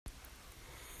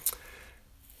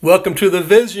Welcome to the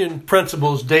Vision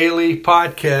Principles Daily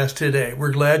Podcast today. We're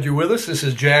glad you're with us. This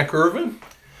is Jack Irvin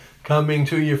coming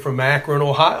to you from Akron,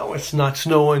 Ohio. It's not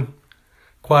snowing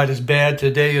quite as bad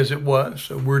today as it was,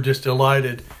 so we're just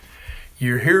delighted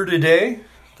you're here today.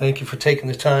 Thank you for taking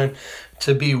the time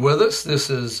to be with us. This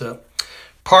is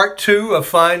part 2 of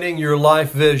Finding Your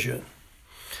Life Vision.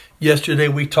 Yesterday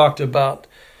we talked about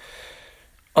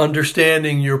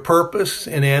understanding your purpose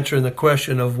and answering the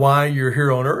question of why you're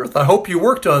here on earth. I hope you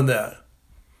worked on that.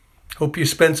 Hope you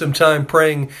spent some time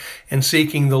praying and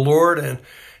seeking the Lord and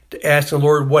asking the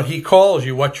Lord what He calls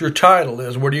you, what your title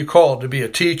is. What are you called? To be a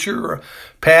teacher, a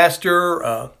pastor,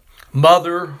 a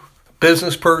mother,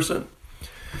 business person?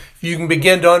 If you can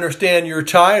begin to understand your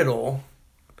title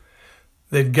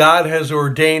that God has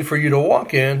ordained for you to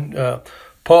walk in,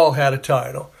 Paul had a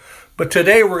title. But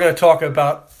today we're going to talk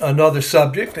about another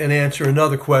subject and answer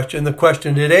another question. The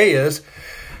question today is,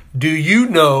 do you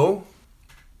know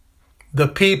the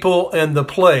people and the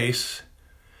place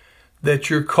that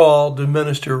you're called to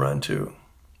minister unto?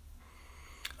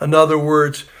 In other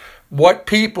words, what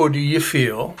people do you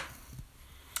feel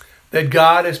that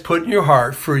God has put in your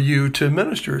heart for you to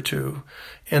minister to,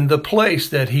 and the place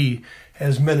that He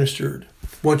has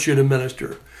wants you to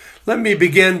minister? Let me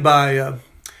begin by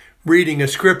reading a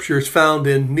scripture. Is found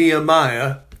in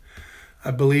Nehemiah.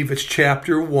 I believe it's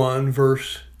chapter 1,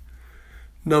 verse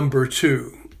number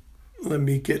 2. Let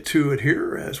me get to it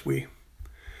here as we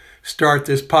start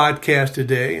this podcast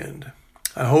today, and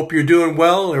I hope you're doing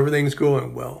well. Everything's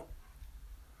going well.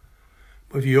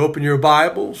 If you open your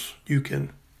Bibles, you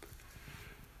can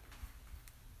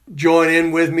join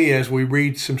in with me as we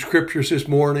read some scriptures this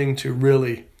morning to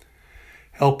really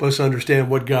help us understand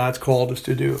what God's called us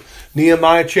to do.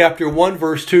 Nehemiah chapter 1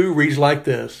 verse 2 reads like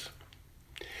this.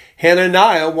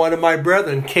 Hananiah, one of my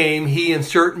brethren, came, he and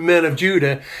certain men of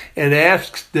Judah, and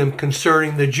asked them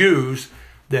concerning the Jews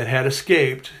that had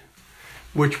escaped,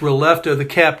 which were left of the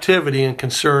captivity, and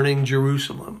concerning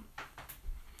Jerusalem.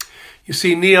 You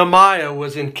see, Nehemiah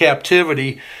was in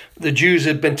captivity. The Jews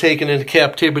had been taken into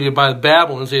captivity by the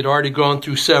Babylonians. They'd already gone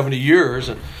through 70 years,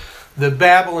 and the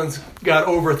Babylonians got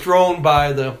overthrown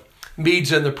by the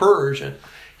Medes and the Persians.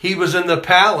 He was in the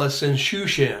palace in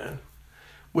Shushan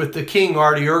with the king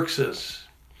Artaxerxes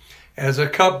as a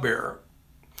cupbearer.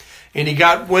 And he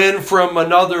got wind from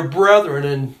another brethren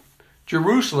in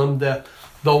Jerusalem that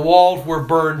the walls were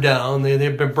burned down.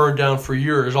 They've been burned down for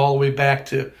years, all the way back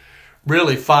to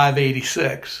really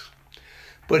 586.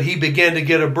 But he began to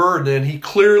get a burden, and he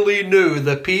clearly knew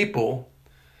the people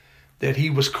that he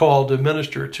was called to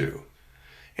minister to.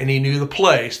 And he knew the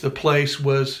place. The place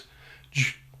was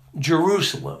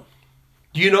Jerusalem.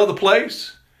 Do you know the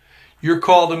place you're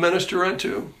called to minister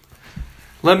unto?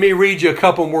 Let me read you a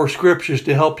couple more scriptures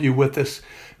to help you with this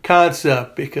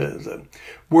concept, because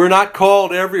we're not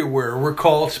called everywhere. We're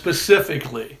called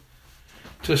specifically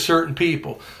to certain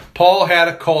people. Paul had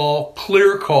a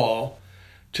clear call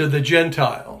to the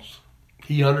Gentiles.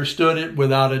 He understood it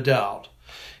without a doubt.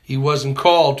 He wasn't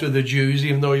called to the Jews,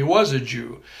 even though he was a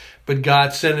Jew. But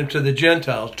God sent him to the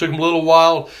Gentiles. It took him a little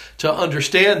while to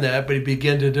understand that, but he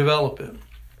began to develop it.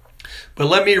 But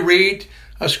let me read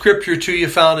a scripture to you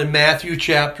found in Matthew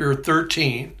chapter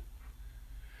 13,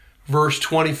 verse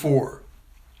 24.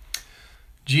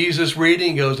 Jesus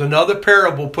reading goes, another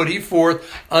parable put he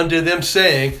forth unto them,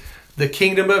 saying, the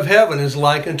kingdom of heaven is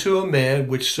like unto a man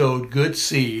which sowed good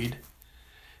seed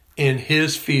in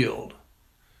his field.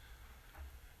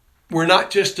 We're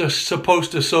not just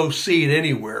supposed to sow seed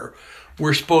anywhere.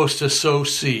 We're supposed to sow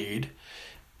seed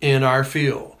in our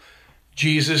field.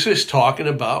 Jesus is talking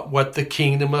about what the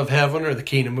kingdom of heaven or the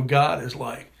kingdom of God is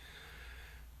like.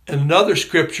 Another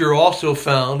scripture also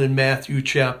found in Matthew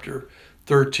chapter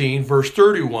 13, verse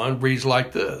 31, reads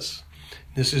like this.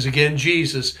 This is again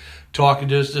Jesus talking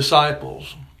to his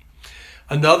disciples.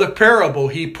 Another parable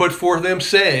he put forth them,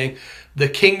 saying, the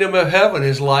kingdom of heaven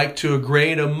is like to a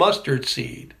grain of mustard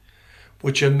seed,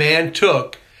 which a man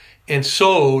took and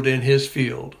sowed in his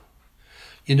field.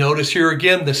 You notice here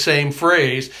again the same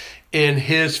phrase, in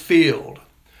his field.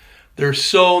 There's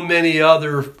so many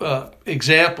other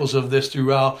examples of this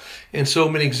throughout, and so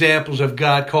many examples of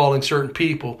God calling certain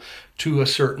people to a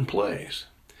certain place.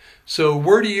 So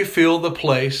where do you feel the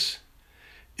place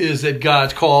is that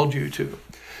God's called you to?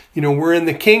 You know, we're in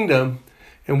the kingdom,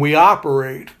 and we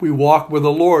walk with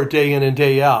the Lord day in and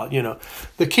day out. You know,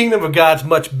 the kingdom of God's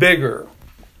much bigger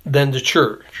than the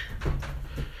church.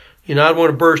 You know, I don't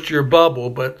want to burst your bubble,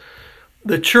 but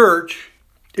the church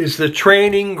is the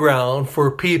training ground for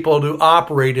people to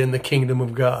operate in the kingdom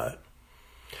of God.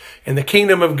 And the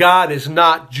kingdom of God is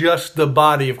not just the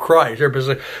body of Christ. Everybody's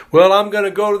like, well, I'm going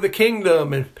to go to the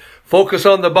kingdom and focus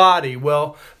on the body.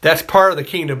 Well, that's part of the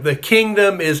kingdom. The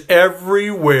kingdom is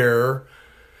everywhere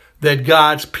that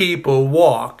God's people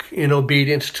walk in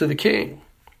obedience to the King.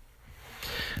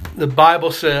 The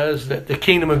Bible says that the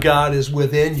kingdom of God is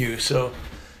within you. So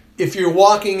if you're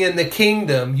walking in the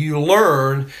kingdom, you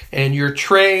learn and you're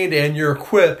trained and you're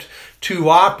equipped to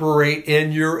operate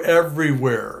in your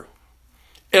everywhere.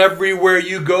 Everywhere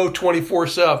you go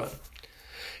 24/7.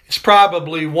 It's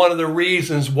probably one of the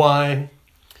reasons why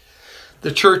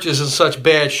the church is in such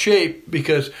bad shape,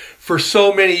 because for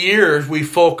so many years we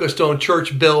focused on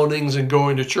church buildings and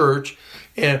going to church.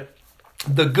 And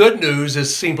the good news is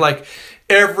it seems like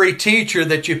every teacher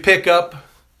that you pick up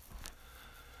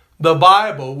the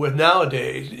Bible with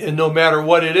nowadays, and no matter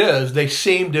what it is, they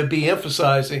seem to be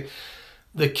emphasizing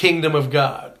the kingdom of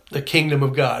God. The kingdom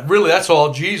of God. Really, that's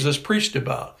all Jesus preached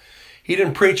about. He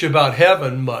didn't preach about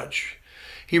heaven much.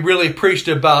 He really preached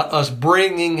about us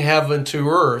bringing heaven to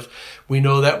earth. We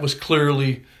know that was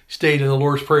clearly stated in the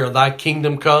Lord's Prayer. Thy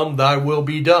kingdom come, thy will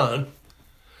be done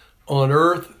on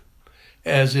earth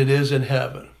as it is in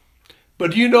heaven.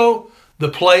 But do you know the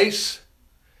place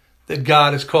that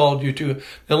God has called you to?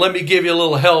 Now let me give you a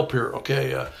little help here,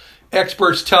 okay?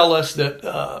 Experts tell us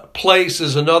that place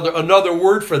is another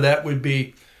word for that would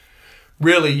be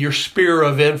really your sphere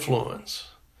of influence.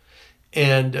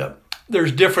 And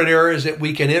there's different areas that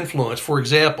we can influence. For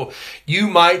example, you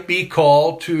might be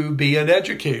called to be an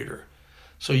educator.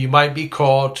 So you might be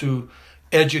called to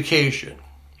education.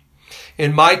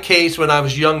 In my case, when I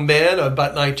was a young man,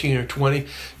 about 19 or 20,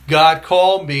 God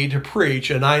called me to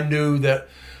preach, and I knew that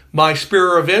my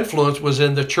sphere of influence was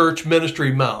in the church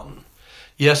ministry mountain.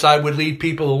 Yes, I would lead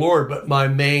people to the Lord, but my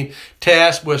main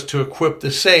task was to equip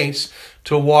the saints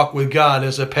to walk with God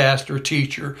as a pastor,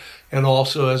 teacher, and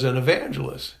also as an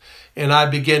evangelist. And I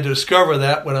began to discover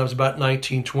that when I was about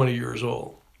 19, 20 years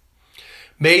old.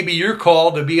 Maybe you're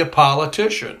called to be a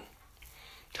politician.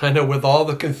 I know with all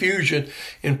the confusion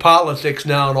in politics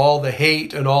now and all the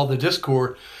hate and all the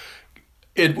discord,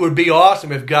 it would be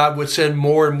awesome if God would send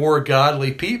more and more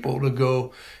godly people to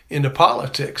go into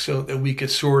politics so that we could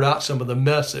sort out some of the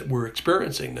mess that we're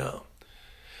experiencing now.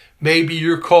 Maybe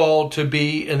you're called to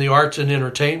be in the arts and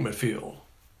entertainment field.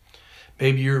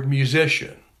 Maybe you're a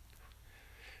musician.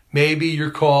 Maybe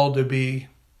you're called to be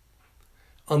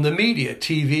on the media,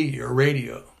 TV or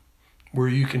radio, where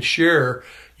you can share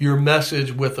your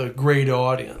message with a great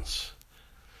audience.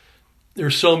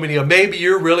 There's so many. Maybe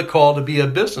you're really called to be a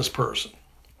business person.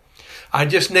 I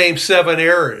just named 7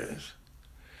 areas.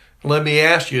 Let me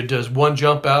ask you, does one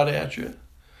jump out at you?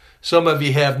 Some of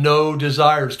you have no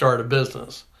desire to start a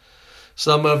business.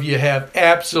 Some of you have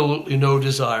absolutely no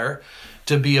desire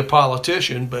to be a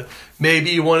politician, but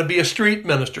maybe you want to be a street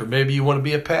minister. Maybe you want to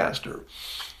be a pastor.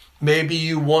 Maybe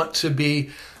you want to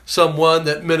be someone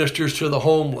that ministers to the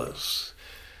homeless.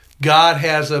 God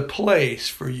has a place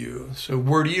for you. So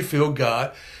where do you feel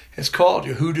God has called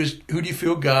you? Who do you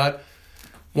feel God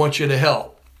wants you to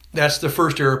help? That's the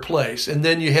first area of place. And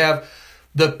then you have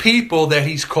the people that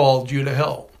he's called you to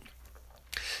help.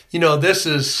 You know, this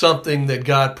is something that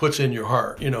God puts in your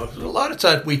heart. You know, a lot of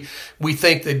times we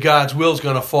think that God's will is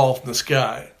going to fall from the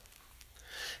sky.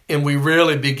 And we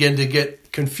really begin to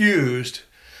get confused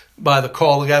by the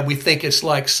call of God. We think it's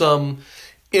like some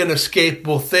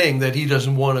inescapable thing that he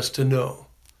doesn't want us to know.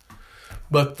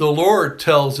 But the Lord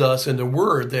tells us in the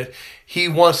Word that he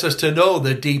wants us to know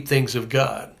the deep things of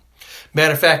God.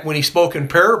 Matter of fact, when he spoke in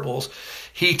parables,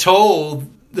 he told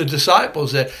the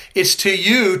disciples that it's to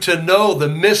you to know the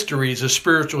mysteries of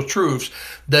spiritual truths,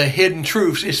 the hidden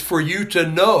truths. It's for you to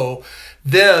know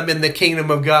them in the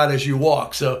kingdom of God as you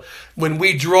walk. So when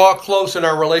we draw close in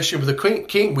our relationship with the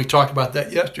King, we talked about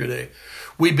that yesterday,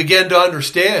 we begin to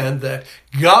understand that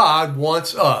God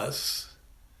wants us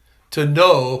to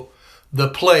know the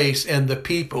place and the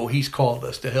people he's called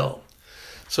us to help.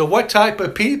 So what type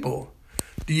of people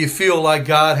do you feel like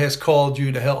God has called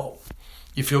you to help?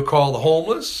 You feel called the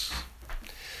homeless?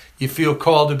 You feel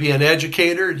called to be an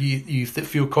educator? Do you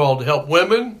feel called to help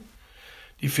women?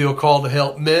 Do you feel called to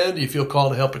help men? Do you feel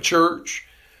called to help a church?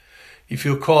 Do you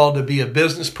feel called to be a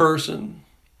business person?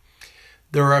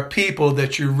 There are people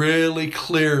that you really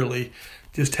clearly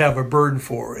just have a burden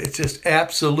for. It's just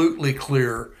absolutely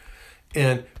clear.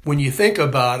 And when you think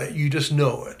about it, you just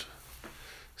know it.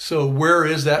 So where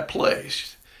is that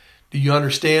place? Do you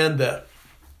understand that?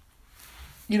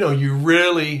 You know, you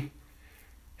really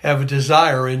have a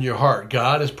desire in your heart.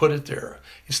 God has put it there.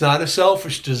 It's not a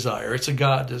selfish desire. It's a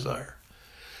God desire.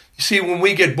 You see, when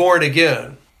we get born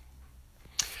again,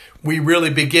 we really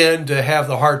begin to have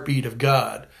the heartbeat of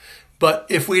God. But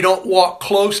if we don't walk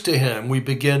close to him, we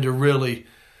begin to really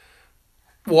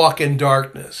walk in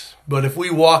darkness. But if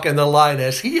we walk in the light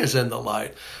as he is in the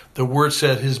light, the word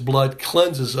said his blood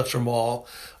cleanses us from all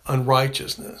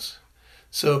unrighteousness.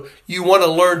 So you want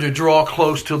to learn to draw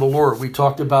close to the Lord. We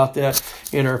talked about that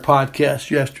in our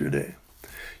podcast yesterday.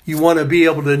 You want to be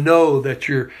able to know that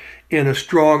you're in a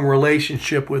strong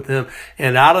relationship with him.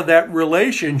 And out of that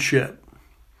relationship,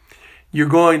 you're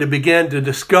going to begin to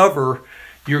discover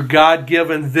your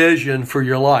God-given vision for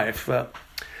your life.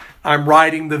 I'm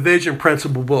writing the Vision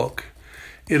Principle book.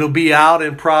 It'll be out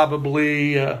in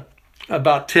probably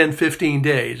about 10, 15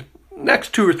 days.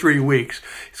 Next 2 or 3 weeks.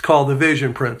 It's called the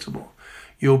Vision Principle.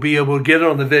 You'll be able to get it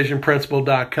on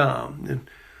thevisionprinciple.com.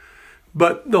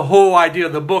 But the whole idea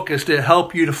of the book is to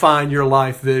help you to find your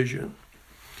life vision.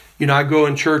 You know, I go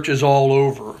in churches all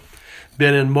over.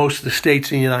 Been in most of the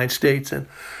states in the United States. And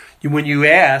when you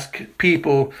ask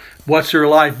people what's their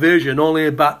life vision, only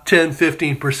about 10,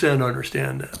 15%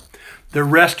 understand that. The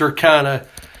rest are kind of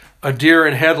a deer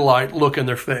in headlight look in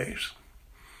their face.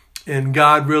 And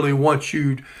God really wants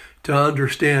you to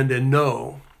understand and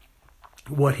know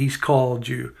what he's called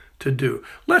you to do.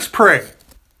 Let's pray.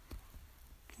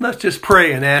 Let's just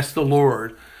pray and ask the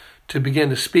Lord to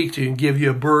begin to speak to you and give you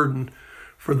a burden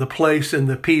for the place and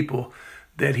the people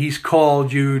that he's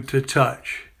called you to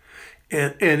touch.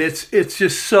 And it's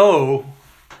just so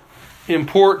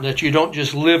important that you don't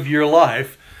just live your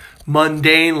life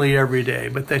mundanely every day,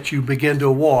 but that you begin to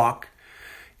walk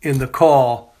in the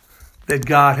call that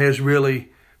God has really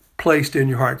placed in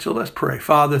your heart. So let's pray.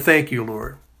 Father, thank you,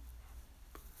 Lord.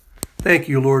 Thank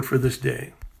you, Lord, for this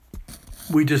day.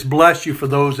 We just bless you for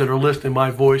those that are listening to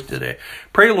my voice today.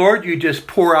 Pray, Lord, you just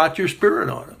pour out your Spirit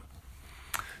on them,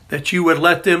 that you would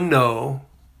let them know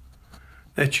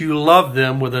that you love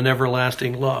them with an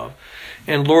everlasting love.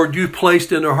 And Lord, you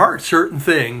placed in their heart certain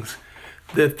things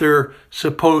that they're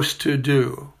supposed to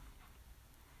do.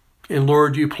 And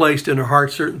Lord, you placed in their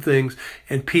heart certain things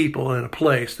and people in a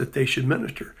place that they should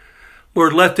minister.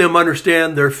 Lord, let them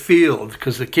understand their field,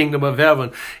 because the kingdom of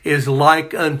heaven is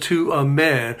like unto a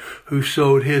man who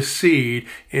sowed his seed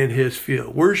in his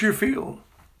field. Where's your field?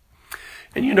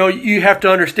 And you know, you have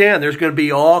to understand there's going to be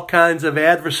all kinds of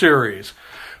adversaries.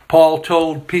 Paul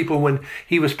told people when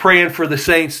he was praying for the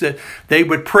saints that they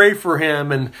would pray for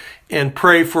him and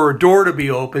pray for a door to be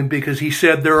opened, because he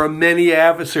said there are many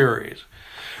adversaries.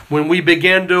 When we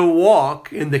begin to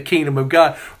walk in the kingdom of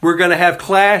God, we're going to have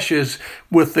clashes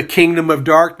with the kingdom of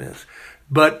darkness.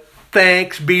 But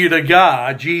thanks be to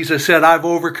God, Jesus said, I've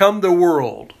overcome the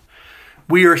world.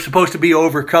 We are supposed to be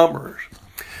overcomers.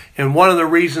 And one of the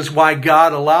reasons why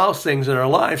God allows things in our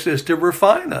lives is to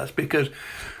refine us, because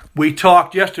we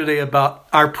talked yesterday about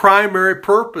our primary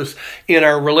purpose in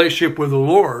our relationship with the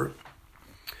Lord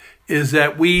is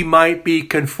that we might be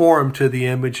conformed to the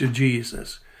image of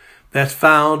Jesus. That's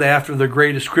found after the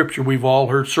greatest scripture we've all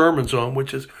heard sermons on,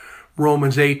 which is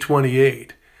Romans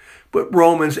 8:28. But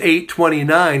Romans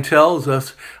 8:29 tells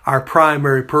us our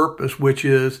primary purpose, which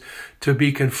is to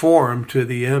be conformed to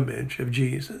the image of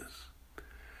Jesus.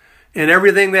 And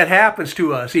everything that happens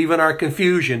to us, even our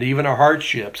confusion, even our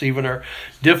hardships, even our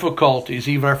difficulties,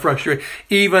 even our frustration,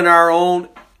 even our own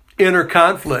inner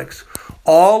conflicts,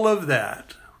 all of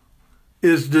that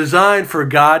is designed for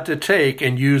God to take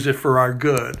and use it for our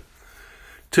good,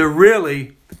 to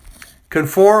really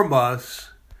conform us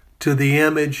to the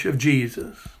image of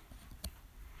Jesus.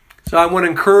 So I want to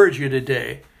encourage you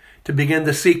today to begin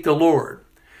to seek the Lord.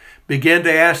 Begin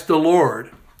to ask the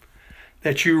Lord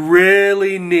that you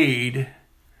really need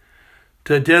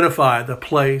to identify the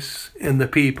place and the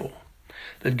people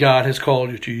that God has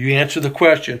called you to. You answer the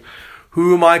question,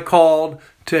 who am I called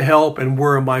to help and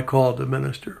where am I called to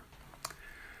minister?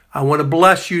 I want to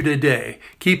bless you today.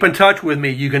 Keep in touch with me.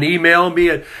 You can email me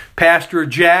at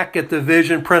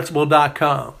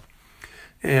pastorjack@thevisionprinciple.com.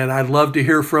 And I'd love to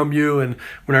hear from you. And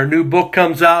when our new book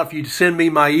comes out, if you send me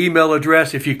my email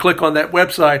address, if you click on that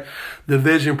website,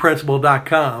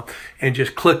 thevisionprinciple.com, and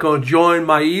just click on join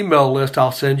my email list,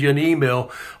 I'll send you an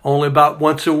email only about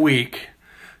once a week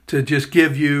to just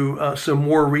give you some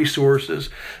more resources.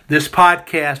 This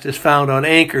podcast is found on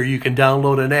Anchor. You can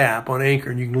download an app on Anchor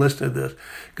and you can listen to this.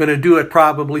 Going to do it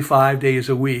probably 5 days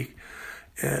a week.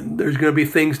 And there's going to be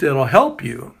things that'll help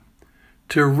you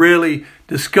to really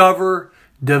discover,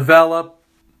 develop,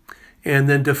 and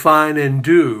then define and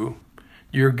do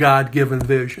your God-given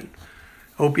vision.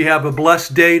 Hope you have a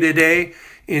blessed day today.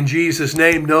 In Jesus'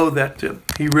 name, know that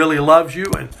He really loves you.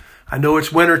 And I know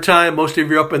it's winter time. Most of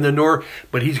you are up in the north,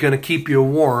 but He's going to keep you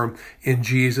warm in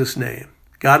Jesus' name.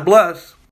 God bless.